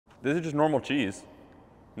This is just normal cheese.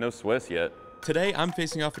 No Swiss yet. Today, I'm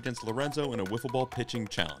facing off against Lorenzo in a wiffle ball pitching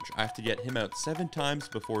challenge. I have to get him out 7 times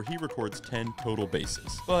before he records 10 total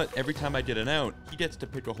bases. But every time I get an out, he gets to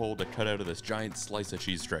pick a hole to cut out of this giant slice of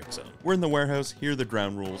cheese strike zone. We're in the warehouse, here are the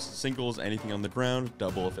ground rules. Singles, anything on the ground,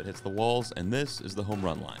 double if it hits the walls, and this is the home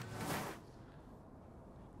run line.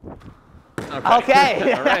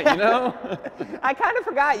 Okay. All right, you know? I kind of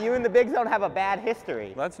forgot you and the big zone have a bad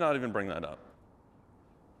history. Let's not even bring that up.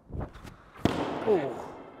 Ooh.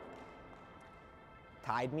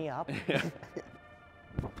 Tied me up. Yeah.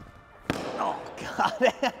 Oh,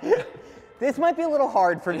 God. This might be a little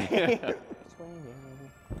hard for me. Yeah.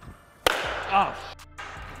 Oh.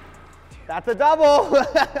 That's a double.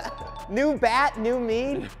 New bat, new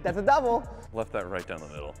me. That's a double. Left that right down the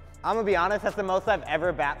middle. I'm gonna be honest, that's the most I've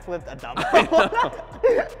ever bat flipped a double.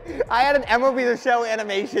 I had an MLB The Show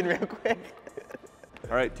animation real quick.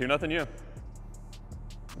 All right, 2-0 you.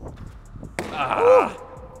 Ah.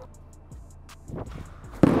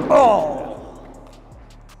 Oh,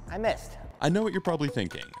 I missed. I know what you're probably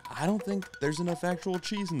thinking. I don't think there's enough actual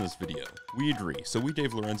cheese in this video. We agree, so we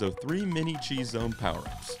gave Lorenzo 3 mini cheese zone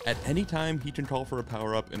power-ups. At any time, he can call for a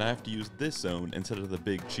power-up, and I have to use this zone instead of the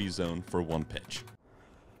big cheese zone for 1 pitch.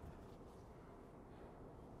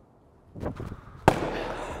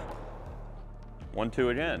 One, two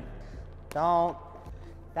again. Don't.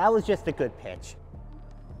 That was just a good pitch.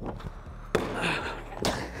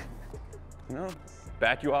 No,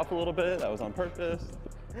 back you off a little bit. That was on purpose.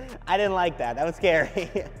 I didn't like that. That was scary.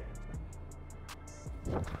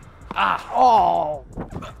 Ah! Oh.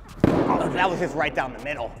 Oh, that was just right down the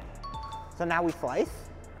middle. So now we slice.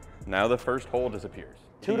 Now the first hole disappears.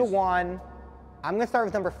 2-1. I'm gonna start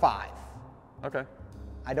with number 5. Okay.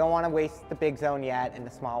 I don't want to waste the big zone yet, and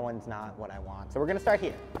the small one's not what I want. So we're gonna start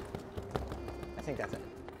here. I think that's it.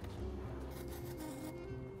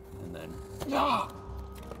 And then.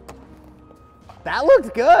 That looks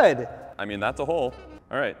good. I mean, that's a hole.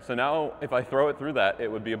 All right, so now if I throw it through that,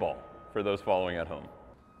 it would be a ball for those following at home.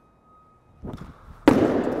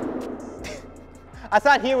 I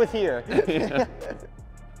thought here was here. Yeah.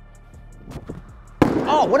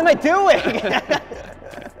 Oh, what am I doing?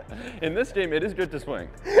 In this game, it is good to swing.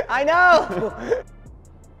 I know.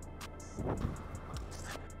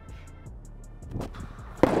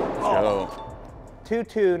 Oh.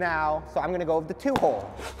 2-2 now, so I'm going to go with the 2 hole.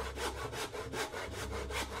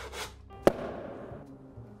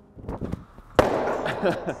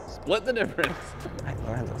 Split the difference. I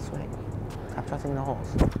Lorenzo, swing. Stop trusting the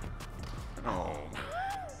holes. Oh.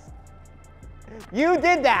 You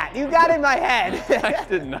did that. You got in my head. I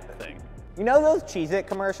did nothing. You know those Cheez-It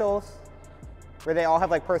commercials where they all have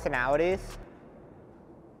like personalities?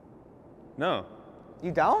 No.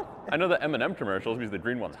 You don't? I know the M&M commercials because the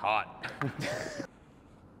green one's hot.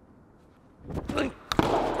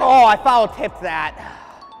 Oh, I foul tipped that.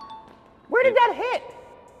 Where did that hit?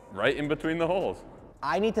 Right in between the holes.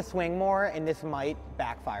 I need to swing more, and this might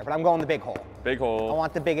backfire, but I'm going the big hole. Big hole. I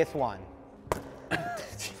want the biggest one.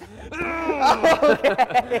 Okay. All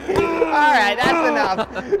right, that's enough.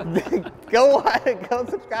 Go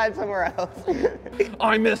subscribe somewhere else.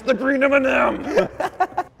 I missed the green M&M.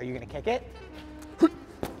 Are you gonna kick it? Do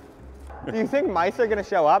you think mice are gonna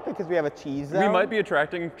show up because we have a cheese zone? We might be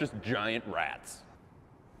attracting just giant rats.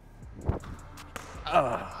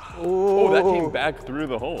 Oh, that came back through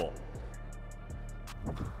the hole.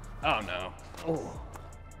 Oh no. Ooh.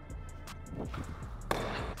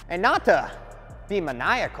 And not to be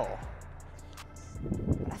maniacal,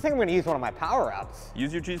 I think I'm gonna use one of my power-ups.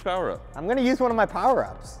 Use your cheese power-up. I'm gonna use one of my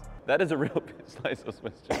power-ups. That is a real slice of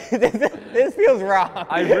Swiss cheese. This feels wrong.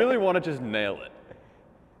 I really want to just nail it.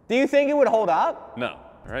 Do you think it would hold up? No.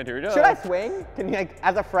 All right, here we go. Should I swing? Can you, like,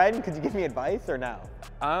 as a friend, could you give me advice or no?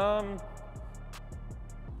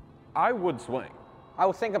 I would swing. I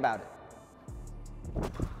will think about it.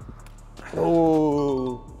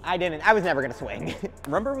 Ooh, I didn't. I was never gonna swing.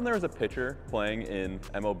 Remember when there was a pitcher playing in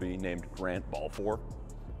MLB named Grant Balfour?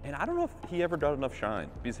 And I don't know if he ever got enough shine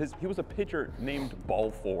because he was a pitcher named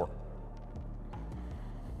Balfour.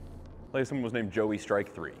 Like someone was named Joey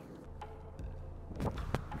Strike 3.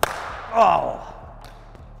 Oh.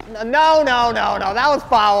 No, that was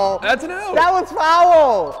foul. That's an out. That was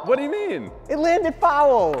foul. What do you mean? It landed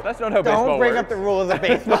foul. That's not how baseball Don't bring works. up the rules of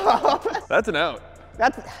baseball. That's an out.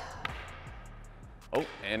 That's. Oh,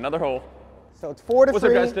 and another hole. So it's 4-3. What's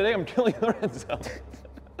up, guys? Today I'm killing Lorenzo.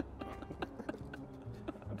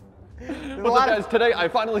 What's up, guys? Today I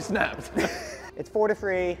finally snapped. It's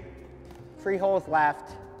 4-3. 3 holes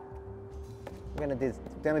left. I'm gonna do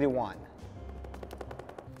 1.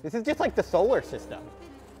 This is just like the solar system.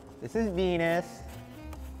 This is Venus.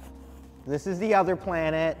 This is the other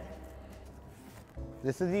planet.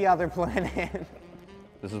 This is the other planet.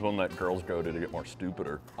 This is one that girls go to get more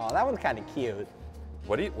stupider. Oh, that one's kind of cute.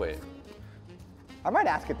 What do you, wait. I might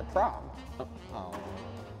ask at the prom. Oh.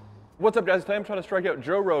 What's up, guys? Today I'm trying to strike out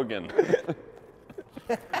Joe Rogan.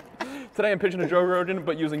 Today I'm pitching to Joe Rogan,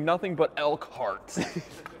 but using nothing but elk hearts.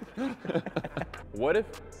 What if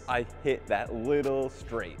I hit that little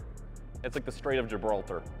straight? It's like the Strait of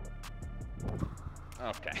Gibraltar.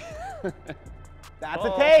 Okay. That's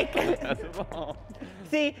a take. That's a ball.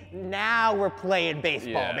 See, now we're playing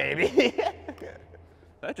baseball, Yeah. baby.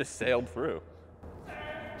 That just sailed through.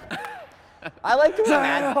 I like to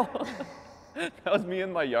imagine. That was me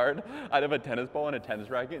in my yard. I'd have a tennis ball and a tennis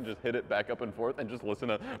racket and just hit it back up and forth and just listen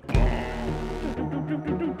to.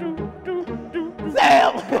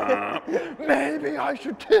 Sail! Maybe I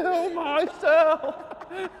should kill myself.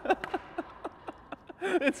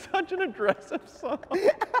 It's such an aggressive song.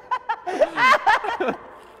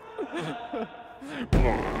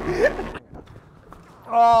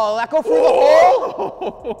 Oh, that go through the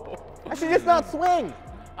hole? I should just not swing.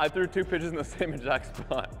 I threw 2 pitches in the same exact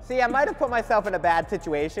spot. See, I might have put myself in a bad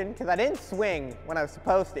situation because I didn't swing when I was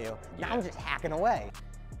supposed to. Now I'm just hacking away.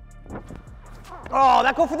 Oh,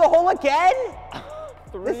 that go for the hole again?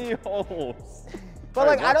 3 holes. But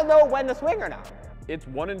like, I don't know when to swing or not. It's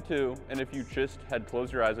 1 and 2, and if you just had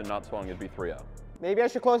closed your eyes and not swung, it'd be 3-0. Maybe I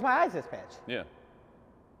should close my eyes this pitch. Yeah.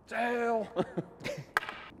 Sail.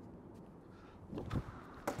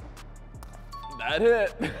 That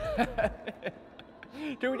hit.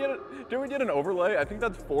 Do we get an overlay? I think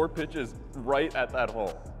that's 4 pitches right at that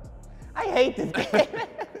hole. I hate this game.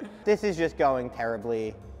 This is just going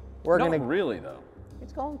terribly. We're Not gonna. really though.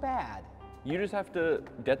 It's going bad. You just have to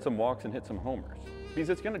get some walks and hit some homers. Because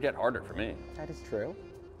it's gonna get harder for me. That is true.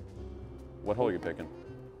 What hole are you picking?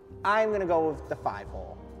 I'm gonna go with the 5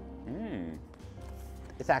 hole. Hmm.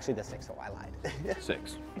 It's actually the 6 hole. I lied.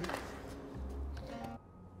 6.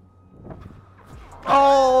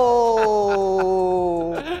 Oh!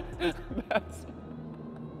 That's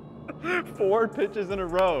 4 pitches in a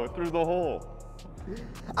row through the hole.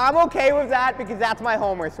 I'm okay with that because that's my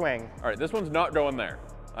homer swing. All right, this one's not going there,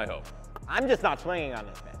 I hope. I'm just not swinging on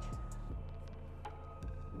this pitch.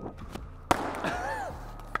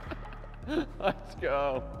 Let's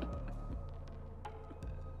go.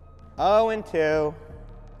 0 and 2.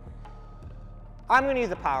 I'm gonna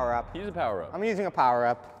use a power up. Use a power up. I'm using a power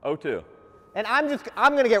up. 0-2. And I'm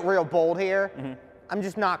gonna get real bold here. I'm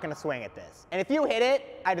just not gonna swing at this. And if you hit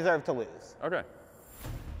it, I deserve to lose. Okay.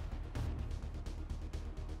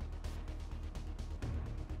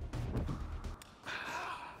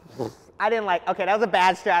 I didn't like, okay, that was a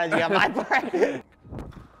bad strategy on my part.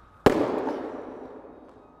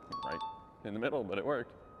 Right in the middle, but it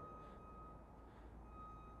worked.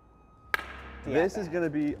 This is gonna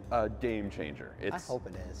be a game changer. I hope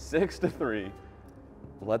it is. 6-3.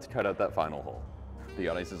 Let's cut out that final hole. The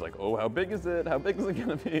audience is like, oh, how big is it? How big is it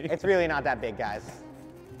gonna be? It's really not that big, guys.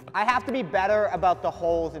 I have to be better about the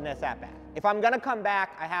holes in this at-bat. If I'm gonna come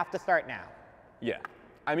back, I have to start now. Yeah.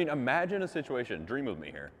 I mean, imagine a situation, dream with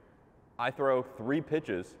me here. I throw 3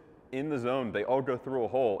 pitches in the zone, they all go through a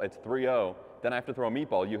hole, it's 3-0, then I have to throw a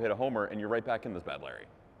meatball, you hit a homer, and you're right back in this bad Larry.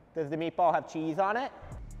 Does the meatball have cheese on it?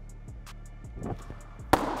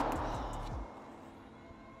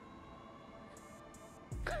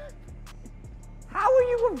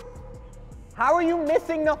 How are you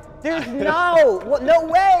missing the, there's no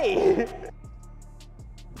way.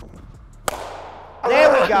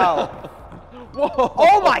 There we go. Whoa.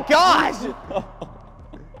 Oh my gosh.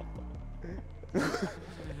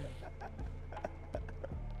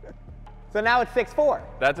 So now it's 6-4.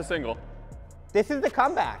 That's a single. This is the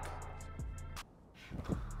comeback.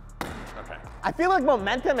 Okay. I feel like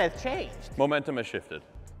momentum has changed. Momentum has shifted.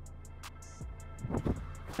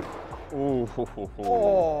 Ooh.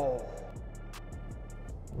 Oh.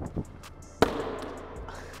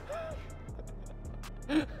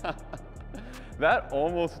 That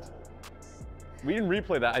almost, we didn't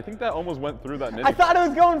replay that. I think that almost went through that nitty. I thought it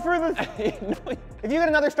was going through this. No. If you get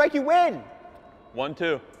another strike, you win.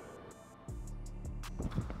 1-2.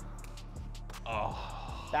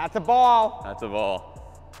 That's a ball. That's a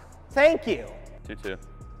ball. Thank you. 2-2. Look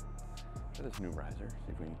at this new riser.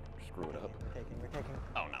 See if we can screw it up. We're taking.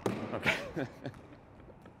 Oh no. Okay.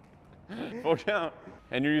 Full count.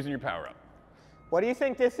 And you're using your power up. What do you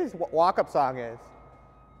think this is? Walk-up song is?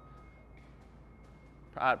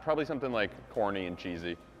 Probably something like corny and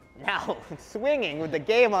cheesy. Now, swinging with the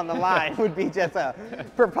game on the line would be just a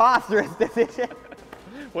preposterous decision.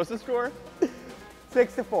 What's the score?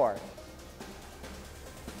 6-4.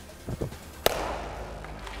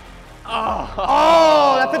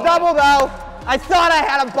 Oh, that's a double though. I thought I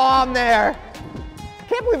had a bomb there. I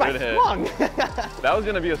can't believe I swung. That was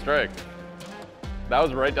gonna be a strike. That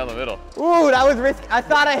was right down the middle. Ooh, that was risky. I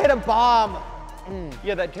thought I hit a bomb.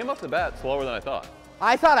 Yeah, that came off the bat slower than I thought.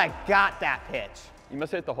 I thought I got that pitch. You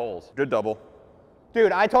must hit the holes. Good double.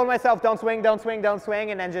 Dude, I told myself don't swing, don't swing, don't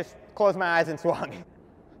swing, and then just closed my eyes and swung.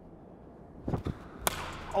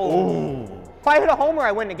 Oh. If I hit a homer,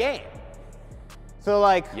 I win the game. So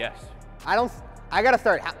like, Yes. I gotta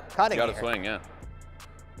start cutting You gotta here. swing, yeah.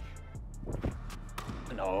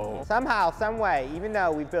 No. Somehow, some way, even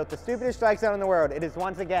though we built the stupidest strike zone in the world, it is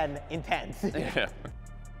once again intense. Yeah.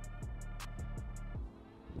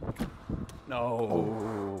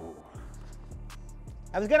 No.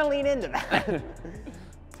 I was gonna lean into that.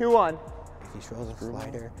 2-1. If he throws a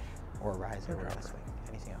slider or a riser, we're gonna swing.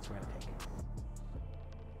 Anything else, we're gonna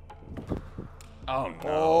take. Oh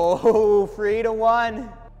no. Oh,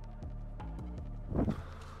 3-1.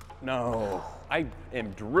 No. I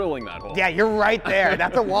am drilling that hole. Yeah, you're right there.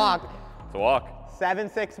 That's a walk. It's a walk.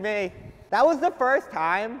 7-6 me. That was the first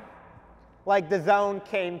time, like, the zone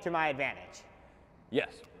came to my advantage. Yes.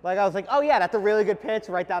 Like, I was like, oh yeah, that's a really good pitch,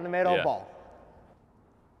 right down the middle, Yeah. ball.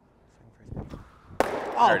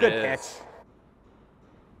 Oh, There it good is.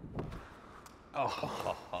 pitch.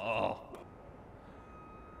 Oh.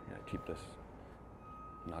 Yeah, keep this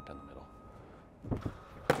not down the middle.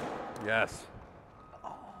 Yes.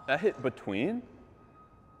 That hit between?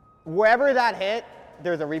 Wherever that hit,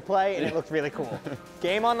 there's a replay, and it looks really cool.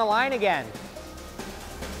 Game on the line again.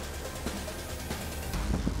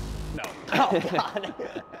 No. Oh, God.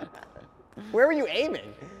 Where were you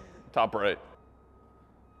aiming? Top right.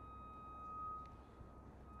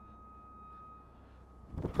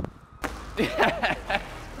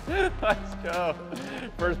 Let's go.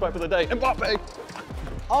 First pipe of the day. Mbappe.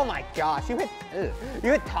 Oh my gosh, you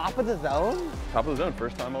hit top of the zone? Top of the zone,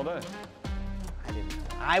 first time all day.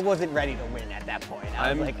 I wasn't ready to win at that point.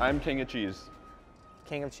 I was like, I'm king of cheese.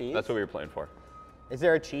 king of cheese? That's what we were playing for. Is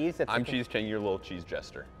there a cheese? That's I'm cheese king, you're a little cheese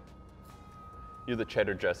jester. You're the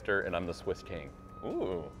cheddar jester, and I'm the Swiss king.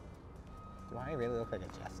 Ooh, Do I really look like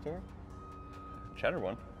a jester? cheddar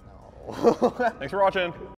one. No. Thanks for watching.